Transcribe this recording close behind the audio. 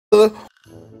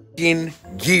fucking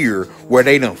year where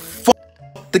they done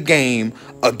fucked the game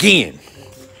again.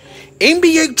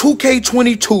 NBA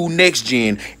 2K22 Next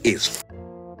Gen is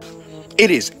it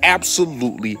is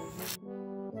absolutely,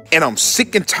 and I'm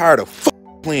sick and tired of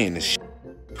playing this shit.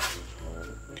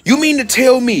 You mean to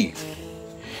tell me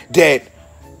that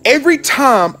every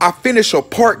time I finish a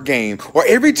park game, or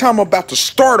every time I'm about to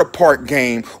start a park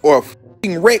game or a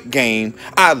fucking rec game,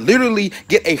 I literally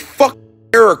get a fucking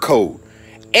error code?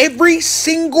 Every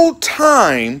single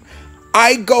time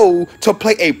I go to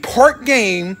play a park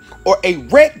game or a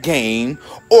rec game,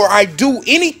 or I do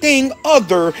anything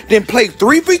other than play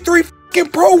 3v3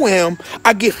 fucking Pro-Am,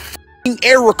 I get fucking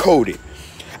error coded.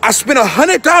 I spent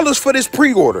 $100 for this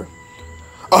pre-order.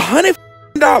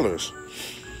 $100.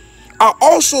 I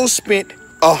also spent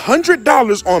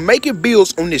 $100 on making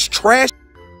builds on this trash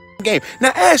game.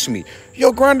 Now ask me,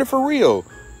 yo, Grinding For Rio,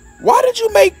 why did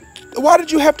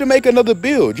you have to make another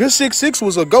build? Your 6-6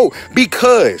 was a go.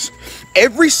 Because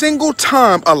every single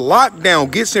time a lockdown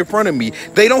gets in front of me,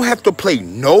 they don't have to play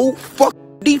no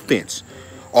fucking defense.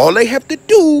 All they have to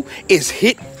do is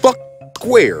hit fucking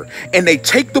square, and they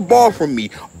take the ball from me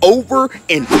over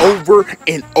and over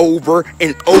and over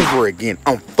and over again.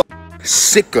 I'm fucking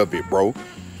sick of it, bro.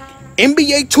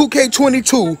 NBA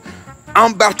 2K22,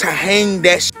 I'm about to hang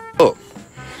that shit up.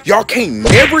 Y'all can't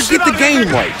never get the game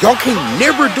right. Y'all can't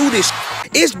never do this.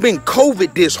 It's been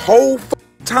COVID this whole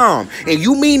time, and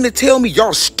you mean to tell me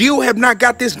y'all still have not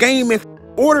got this game in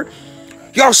order?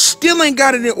 Y'all still ain't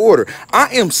got it in order. I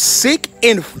am sick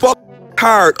and fucking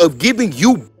tired of giving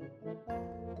you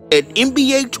at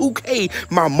NBA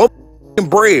 2K my motherfucking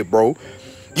bread, bro.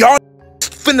 Y'all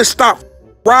finna stop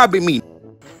robbing me.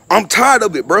 I'm tired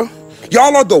of it, bro.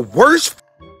 Y'all are the worst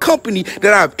company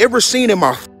that I've ever seen in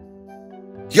my.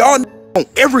 Y'all don't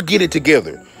ever get it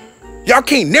together. Y'all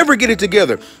can't never get it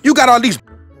together. You got all these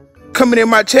coming in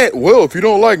my chat. Well, if you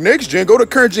don't like next gen, go to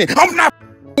current gen. I'm not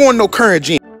going no current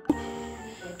gen.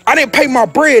 I didn't pay my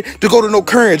bread to go to no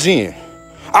current gen.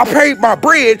 I paid my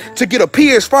bread to get a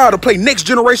PS5 to play next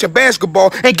generation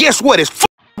basketball, and guess what? It's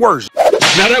worse.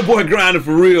 Now that boy Grinding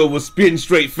For Rio was spitting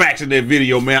straight facts in that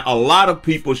video, man. A lot of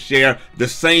people share the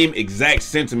same exact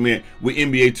sentiment with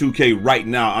NBA 2K right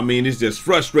now. I mean, it's just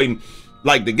frustrating.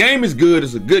 Like, the game is good,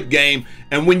 it's a good game,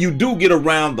 and when you do get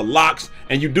around the locks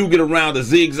and you do get around the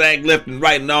zigzag left and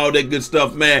right and all that good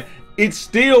stuff, man, it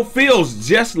still feels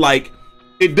just like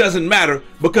it doesn't matter,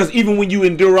 because even when you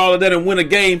endure all of that and win a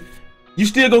game, you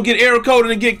still gonna get error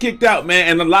coded and get kicked out, man.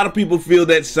 And a lot of people feel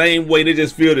that same way. They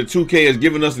just feel that 2K is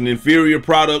giving us an inferior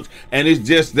product, and it's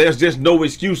just, there's just no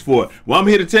excuse for it. Well, I'm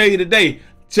here to tell you today,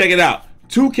 check it out.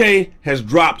 2K has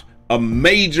dropped a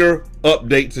major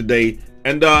update today.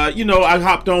 And you know, I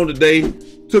hopped on today,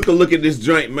 took a look at this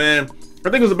joint, man. I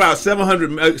think it was about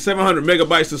 700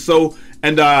 megabytes or so.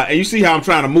 And you see how I'm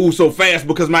trying to move so fast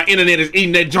because my internet is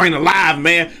eating that joint alive,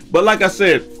 man. But like I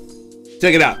said,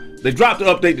 check it out. They dropped the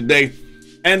update today.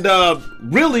 And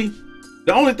really,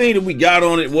 the only thing that we got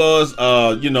on it was,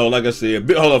 you know, like I said,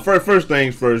 hold on, first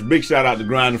things first, big shout out to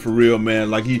Grinding For Rio,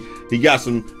 man. Like he got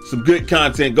some good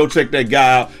content. Go check that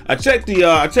guy out. I checked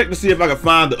to see if I could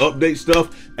find the update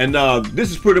stuff, and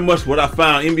this is pretty much what I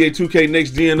found. NBA 2K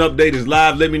Next Gen update is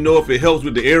live. Let me know if it helps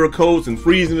with the error codes and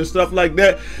freezing and stuff like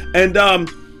that. And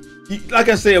like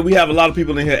I said, we have a lot of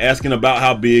people in here asking about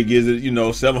how big is it, you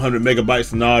know, 700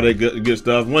 megabytes and all that good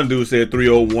stuff. One dude said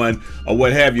 301 or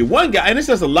what have you. One guy, and it's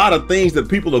just a lot of things that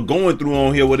people are going through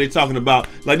on here where they're talking about.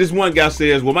 Like this one guy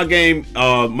says, well, my NBA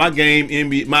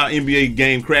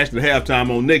game crashed at halftime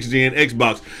on next gen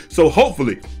Xbox. So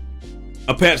hopefully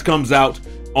a patch comes out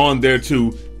on there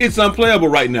too. It's unplayable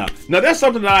right now. Now that's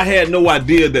something that I had no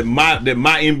idea that my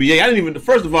NBA,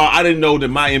 first of all, I didn't know that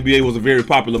my NBA was a very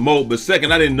popular mode, but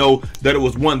second, I didn't know that it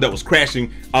was one that was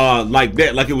crashing like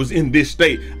that, like it was in this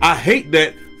state. I hate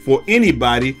that for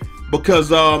anybody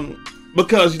because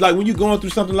like when you're going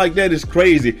through something like that, it's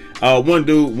crazy. One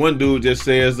dude just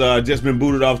says just been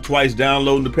booted off twice,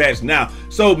 downloading the patch now.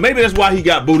 So maybe that's why he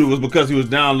got booted, was because he was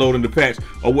downloading the patch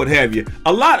or what have you.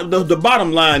 A lot of the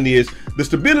bottom line is the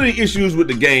stability issues with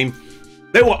the game.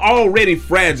 They were already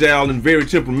fragile and very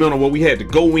temperamental, where we had to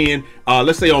go in,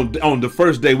 let's say on the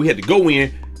first day, we had to go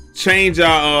in, change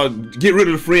our get rid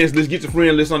of the friends list, get your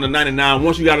friend list on the 99.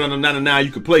 Once you got it on the 99,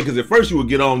 you could play, because at first you would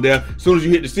get on there, as soon as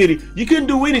you hit the city, you couldn't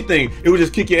do anything. It would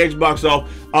just kick your Xbox off.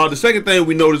 The second thing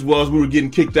we noticed was we were getting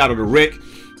kicked out of the rec.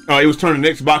 It was turning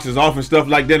Xboxes off and stuff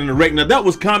like that in the rec. Now that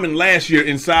was common last year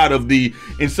inside of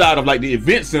like the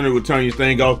event center would turn your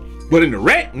thing off. But in the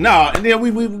rec, nah. And then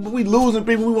we losing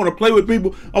people. We want to play with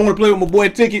people. I want to play with my boy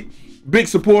Ticket, big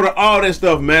supporter, all that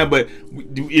stuff, man. But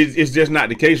it's just not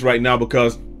the case right now,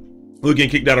 because we're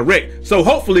getting kicked out of rec. So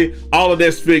hopefully all of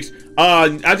that's fixed.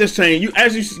 I just changed,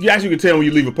 as you can tell when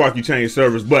you leave a park, you change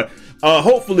servers. But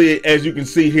hopefully, as you can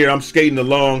see here, I'm skating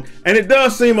along, and it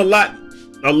does seem a lot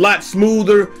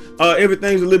smoother.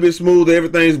 Everything's a little bit smoother.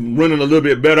 Everything's running a little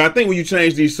bit better. I think when you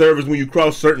change these servers, when you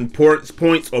cross certain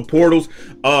points or portals,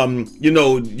 you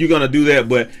know, you're gonna do that.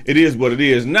 But it is what it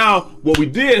is. Now, what we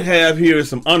did have here is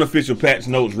some unofficial patch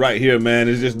notes right here, man.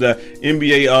 It's just the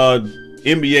NBA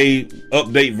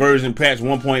update version patch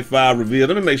 1.5 revealed.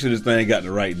 Let me make sure this thing got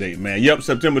the right date, man. Yep,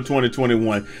 September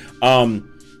 2021.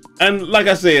 And like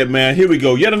I said, man, here we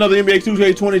go. Yet another NBA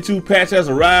 2K22 patch has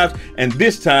arrived, and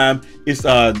this time it's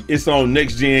on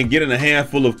next gen, getting a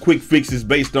handful of quick fixes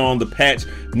based on the patch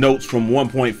notes from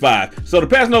 1.5. So the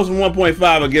patch notes from 1.5,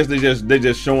 I guess they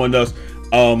just showing us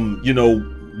you know,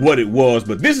 what it was,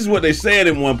 but this is what they said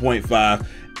in 1.5,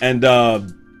 and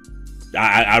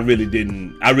I really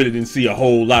didn't see a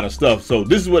whole lot of stuff. So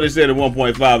this is what they said in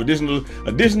 1.5: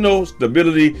 additional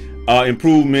stability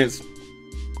improvements,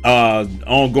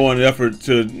 ongoing effort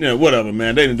to, you know, whatever,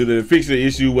 man. They didn't do that. Fix the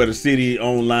issue where the city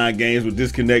online games would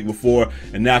disconnect before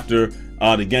and after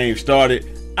the game started.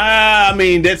 I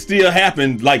mean, that still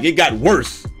happened. Like, it got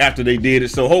worse after they did it.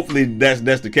 So hopefully that's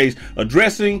the case.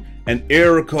 Addressing an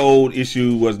error code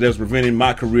issue that's preventing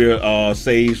my career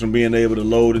saves from being able to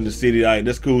load in the city. All right,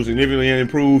 that's cool. Significantly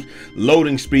improved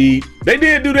loading speed. They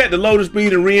did do that, the loading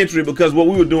speed and re-entry, because what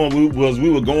we were doing was we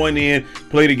were going in,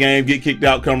 play the game, get kicked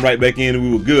out, come right back in, and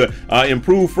we were good.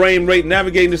 Improved frame rate,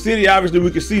 navigating the city. Obviously,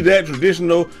 we could see that.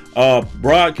 Traditional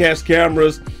broadcast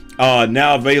cameras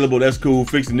now available. That's cool.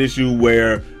 Fixed an issue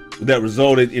where that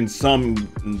resulted in some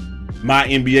my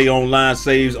NBA online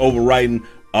saves overwriting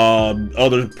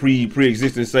other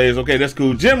pre-existing saves. Okay, that's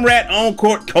cool. Gym rat on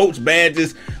court coach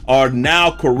badges are now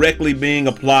correctly being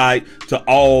applied to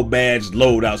all badge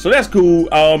loadouts. So that's cool.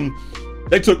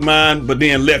 They took mine, but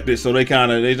then left it. So they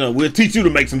we'll teach you to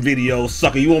make some videos,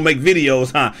 sucker. You won't make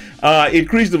videos, huh?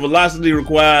 Increase the velocity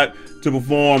required to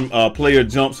perform player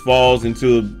jumps, falls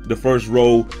into the first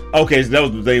row. Okay, so that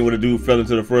was the thing where the dude fell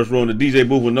into the first row and the DJ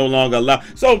booth will no longer allow.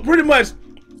 So pretty much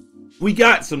we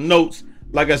got some notes.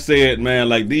 Like I said, man,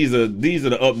 like these are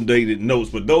the updated notes,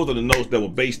 but those are the notes that were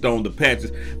based on the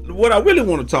patches. What I really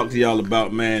want to talk to y'all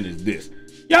about, man, is this.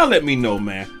 Y'all let me know,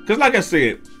 man, because like I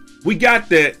said, we got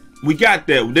that.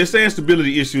 They're saying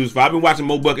stability issues. I've been watching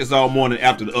Mo Buckets all morning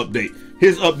after the update.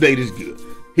 His update is good.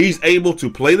 He's able to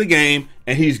play the game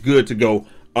and he's good to go.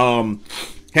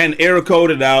 Hadn't error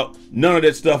coded out. None of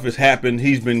that stuff has happened.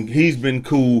 He's been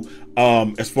cool.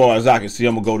 As far as I can see,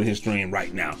 I'm gonna go to his stream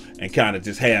right now and kind of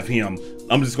just have him.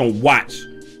 I'm just gonna watch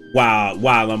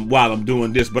while I'm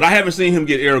doing this. But I haven't seen him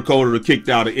get error coded or kicked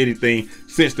out or anything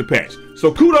since the patch.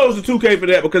 So kudos to 2K for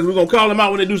that, because we're gonna call them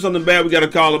out when they do something bad. We gotta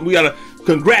call them. We gotta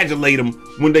congratulate them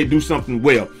when they do something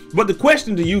well. But the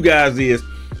question to you guys is,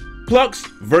 Plux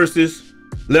versus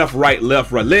left, right,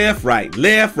 left, right, left, right,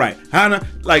 left, right.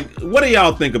 Like, what do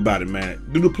y'all think about it, man?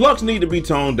 Do the Plux need to be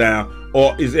toned down,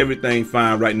 or is everything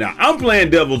fine right now? I'm playing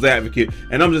devil's advocate,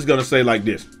 and I'm just gonna say like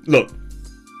this. Look,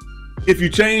 if you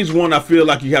change one, I feel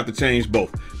like you have to change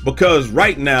both, because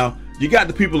right now you got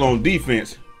the people on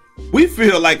defense. We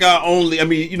feel like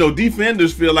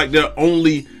defenders feel like their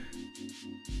only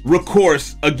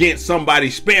recourse against somebody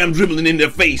spam dribbling in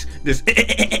their face, just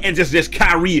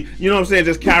Kyrie, you know what I'm saying,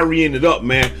 just Kyrieing it up,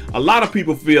 man. A lot of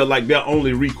people feel like their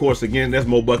only recourse against, that's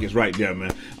Mo Buckets right there,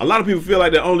 man. A lot of people feel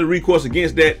like their only recourse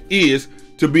against that is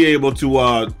to be able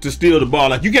to steal the ball.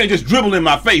 Like, you can't just dribble in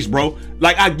my face, bro.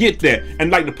 Like, I get that. And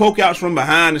like the poke outs from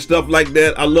behind and stuff like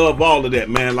that, I love all of that,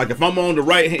 man. Like, if I'm on the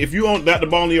right hand, if you got the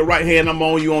ball in your right hand, I'm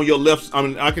on you on your left. I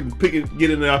mean, I can pick it, get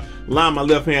in there, line my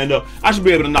left hand up. I should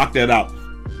be able to knock that out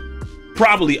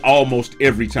probably almost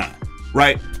every time,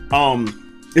 right?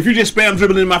 If you just spam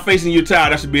dribbling in my face and you're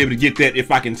tired, I should be able to get that if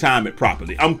I can time it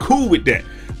properly. I'm cool with that.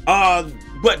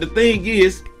 But the thing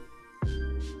is,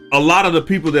 a lot of the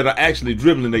people that are actually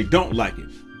dribbling, they don't like it.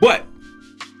 But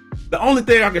the only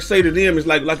thing I can say to them is,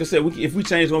 like I said, if we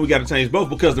change one, we got to change both,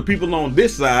 because the people on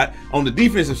this side, on the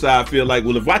defensive side, feel like,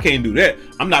 well, if I can't do that,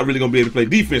 I'm not really going to be able to play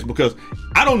defense, because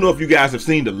I don't know if you guys have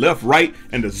seen the left, right,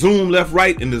 and the zoom left,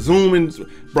 right, and the zoom in.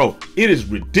 Bro, it is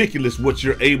ridiculous what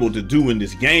you're able to do in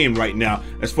this game right now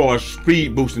as far as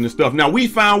speed boosting and stuff. Now, we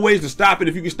found ways to stop it.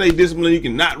 If you can stay disciplined, you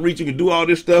can not reach, you can do all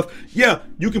this stuff. Yeah,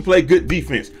 you can play good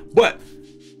defense. But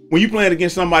when you're playing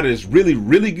against somebody that's really,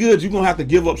 really good, you're going to have to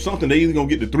give up something. They're either going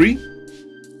to get the three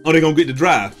or they're going to get the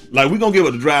drive. Like, we're going to give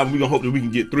up the drive and we're going to hope that we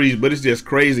can get threes, but it's just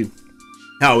crazy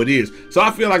how it is. So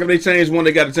I feel like if they change one,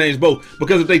 they got to change both,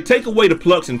 because if they take away the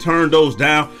plucks and turn those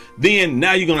down, then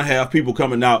now you're gonna have people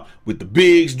coming out with the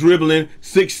bigs dribbling,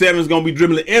 6'7's gonna be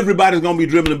dribbling, everybody's gonna be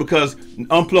dribbling, because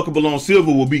unpluckable on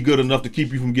silver will be good enough to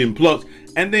keep you from getting plucked,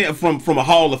 and then from a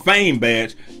Hall of Fame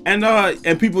badge,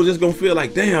 and people just gonna feel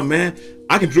like, damn man,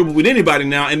 I can dribble with anybody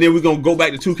now, and then we're gonna go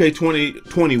back to 2K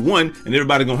 2021 and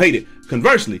everybody's gonna hate it.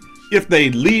 Conversely, if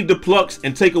they leave the plucks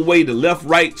and take away the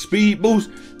left-right speed boost,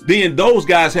 then those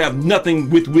guys have nothing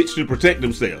with which to protect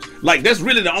themselves. Like, that's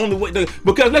really the only way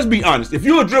because let's be honest, if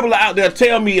you're a dribbler out there,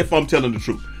 tell me if I'm telling the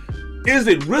truth. Is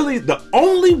it really the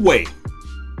only way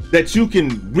that you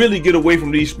can really get away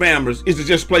from these spammers is to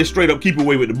just play straight up keep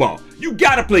away with the ball? You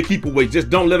gotta play keep away,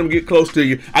 just don't let them get close to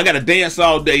you. I gotta dance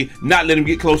all day, not let them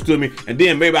get close to me, and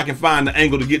then maybe I can find the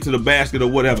angle to get to the basket or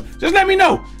whatever. Just let me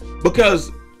know,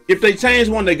 because if they change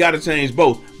one, they got to change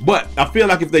both. But I feel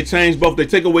like if they change both, they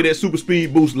take away that super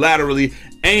speed boost laterally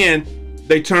and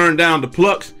they turn down the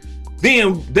plucks,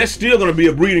 then that's still going to be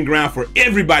a breeding ground for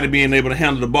everybody being able to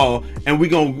handle the ball. And we're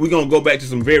gonna go back to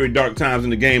some very dark times in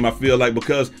the game, I feel like,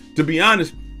 because to be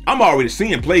honest, I'm already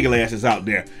seeing play glasses out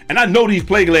there. And I know these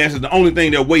play glasses, the only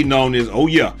thing they're waiting on is, oh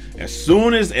yeah, as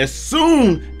soon as they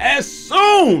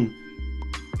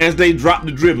drop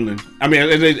the dribbling, I mean,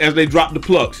 as they drop the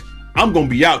plucks, I'm gonna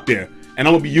be out there and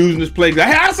I'm gonna be using this play. Hey,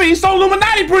 I seen Soul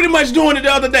Illuminati pretty much doing it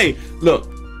the other day. Look,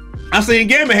 I seen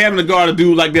Gambit having to guard a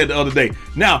dude like that the other day.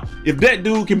 Now, if that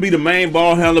dude can be the main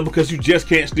ball handler because you just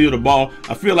can't steal the ball,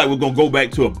 I feel like we're gonna go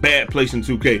back to a bad place in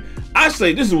 2K. I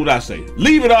say, this is what I say.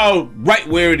 Leave it all right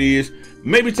where it is.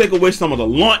 Maybe take away some of the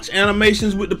launch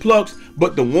animations with the plucks,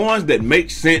 but the ones that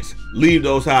make sense, leave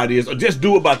those how it is, or just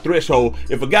do it by threshold.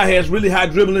 If a guy has really high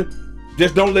dribbling,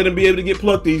 just don't let them be able to get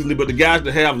plucked easily. But the guys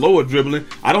that have lower dribbling,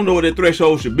 I don't know what their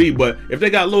threshold should be, but if they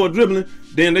got lower dribbling,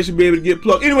 then they should be able to get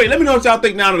plucked. Anyway, let me know what y'all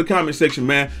think down in the comment section,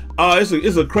 man.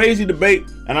 It's a crazy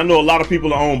debate, and I know a lot of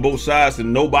people are on both sides,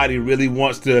 and nobody really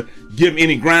wants to give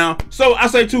any ground. So I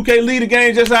say 2K, leave the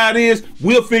game just how it is.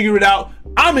 We'll figure it out.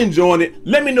 I'm enjoying it.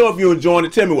 Let me know if you're enjoying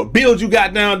it. Tell me what build you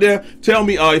got down there. Tell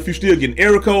me if you're still getting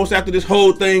error codes after this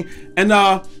whole thing, and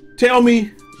tell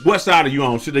me what side are you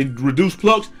on. Should they reduce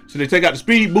plucks? Should they take out the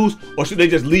speed boost? Or should they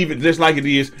just leave it just like it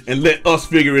is and let us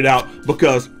figure it out?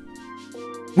 Because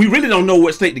we really don't know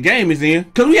what state the game is in,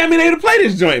 because we haven't been able to play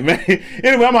this joint, man.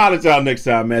 Anyway, I'm out at y'all next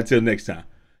time, man. Till next time.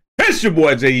 It's your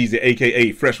boy Jay Easy,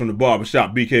 aka Fresh from the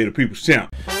Barbershop, BK the People's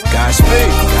Champ.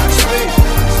 Godspeed.